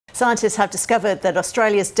Scientists have discovered that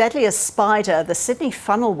Australia's deadliest spider, the Sydney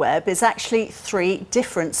funnel web, is actually 3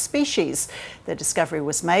 different species. The discovery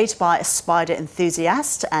was made by a spider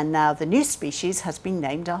enthusiast, and now the new species has been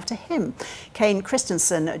named after him. Kane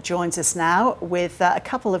Christensen joins us now with a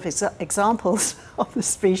couple of examples of the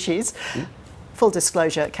species. Full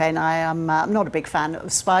disclosure, Kane, I'm not a big fan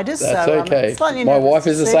of spiders. That's so okay. Slightly My wife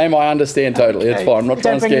is the same. I understand totally. Okay. It's fine. I'm not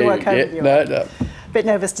trying to scare you. No. Bit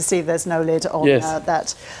nervous to see there's no lid on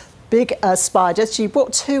that big spider. So you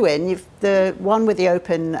brought 2 in. The one with the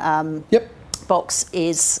open box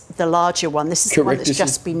is the larger one. This is the one that's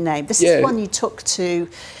just been named. This is the one you took to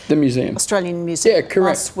the museum, Australian Museum,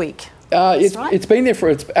 last week. It's been there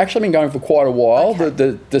it's actually been going for quite a while.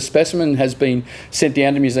 Okay. The specimen has been sent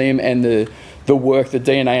down to the museum, and the work, the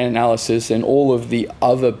DNA analysis, and all of the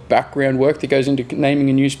other background work that goes into naming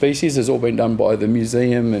a new species has all been done by the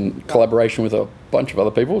museum in collaboration with a bunch of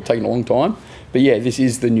other people. It's taken a long time. But yeah, this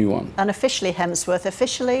is the new one. And officially Hemsworth,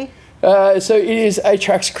 officially? So it is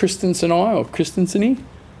Atrax Christenseni, or Christenseni.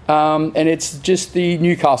 And it's just the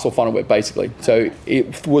Newcastle funnel web, basically. So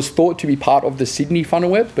it was thought to be part of the Sydney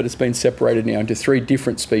funnel web, but it's been separated now into 3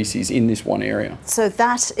 different species in this one area. So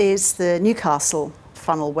that is the Newcastle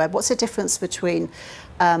funnel web. What's the difference between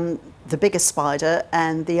the bigger spider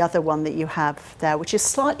and the other one that you have there, which is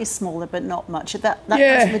slightly smaller but not much? That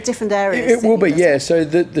comes from a different area. It will be, yeah. So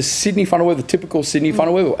the Sydney funnel web, the typical Sydney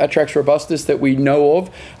funnel web, or Atrax robustus that we know of,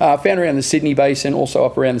 found around the Sydney basin, also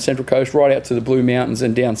up around the Central Coast, right out to the Blue Mountains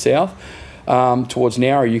and down south. Towards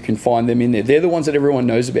Nowra, you can find them in there. They're the ones that everyone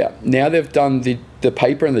knows about. Now they've done the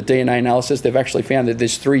paper and the DNA analysis. They've actually found that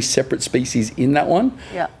there's 3 separate species in that one.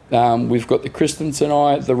 Yeah. We've got the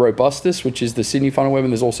Christenseni, the robustus, which is the Sydney funnel web,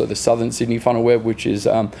 and there's also the southern Sydney funnel web, which is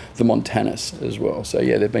the Montanus as well. So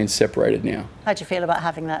yeah, they've been separated now. How do you feel about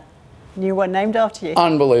having that new one named after you?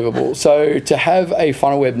 Unbelievable. So to have a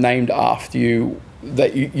funnel web named after you,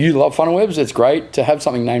 that you love funnel webs, it's great. To have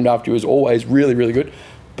something named after you is always really, really good.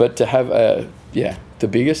 But to have the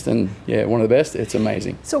biggest and one of the best, it's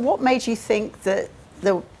amazing. So what made you think that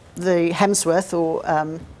the Hemsworth, or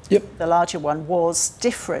the larger one, was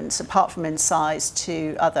different apart from in size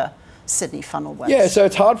to other Sydney funnel webs? Yeah, so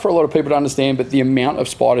it's hard for a lot of people to understand, but the amount of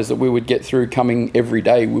spiders that we would get through coming every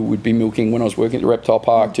day, we would be milking when I was working at the reptile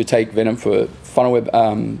park to take venom for funnel web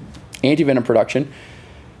anti-venom production.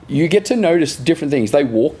 You get to notice different things. They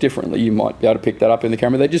walk differently. You might be able to pick that up in the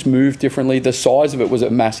camera. They just move differently. The size of it was a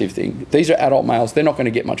massive thing. These are adult males. They're not going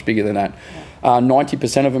to get much bigger than that.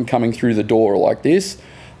 90% of them coming through the door are like this.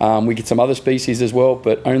 We get some other species as well,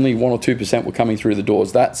 but only 1 or 2% were coming through the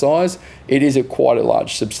doors that size. It is quite a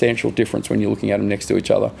large, substantial difference when you're looking at them next to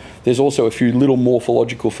each other. There's also a few little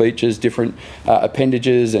morphological features, different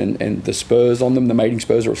appendages, and the spurs on them. The mating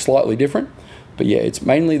spurs are slightly different. But yeah, it's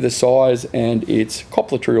mainly the size, and its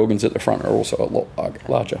copulatory organs at the front are also a lot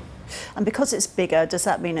larger. And because it's bigger, does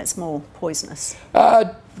that mean it's more poisonous?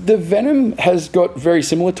 The venom has got very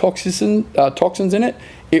similar toxins in it.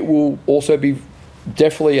 It will also be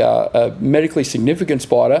definitely a medically significant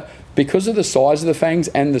spider. Because of the size of the fangs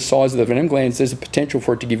and the size of the venom glands, there's a potential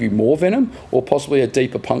for it to give you more venom or possibly a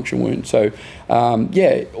deeper puncture wound. So,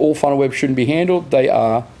 all funnel webs shouldn't be handled. They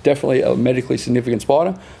are definitely a medically significant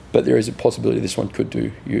spider, but there is a possibility this one could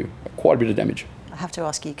do you quite a bit of damage. I have to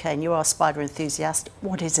ask you, Kane, you are a spider enthusiast.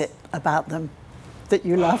 What is it about them that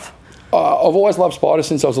you love? I've always loved spiders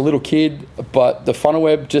since I was a little kid, but the funnel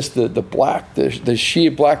web, just the black, the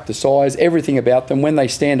sheer black, the size, everything about them, when they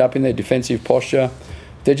stand up in their defensive posture,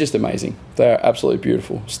 they're just amazing. They're absolutely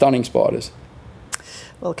beautiful, stunning spiders.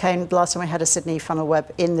 Well, Kane, last time we had a Sydney funnel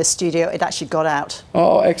web in the studio, it actually got out.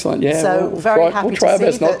 Oh, excellent, yeah. So we'll very happy we'll try to our see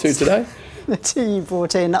best not to today. The 2 you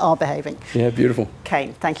brought in are behaving. Yeah, beautiful.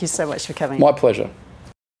 Kane, thank you so much for coming. My pleasure.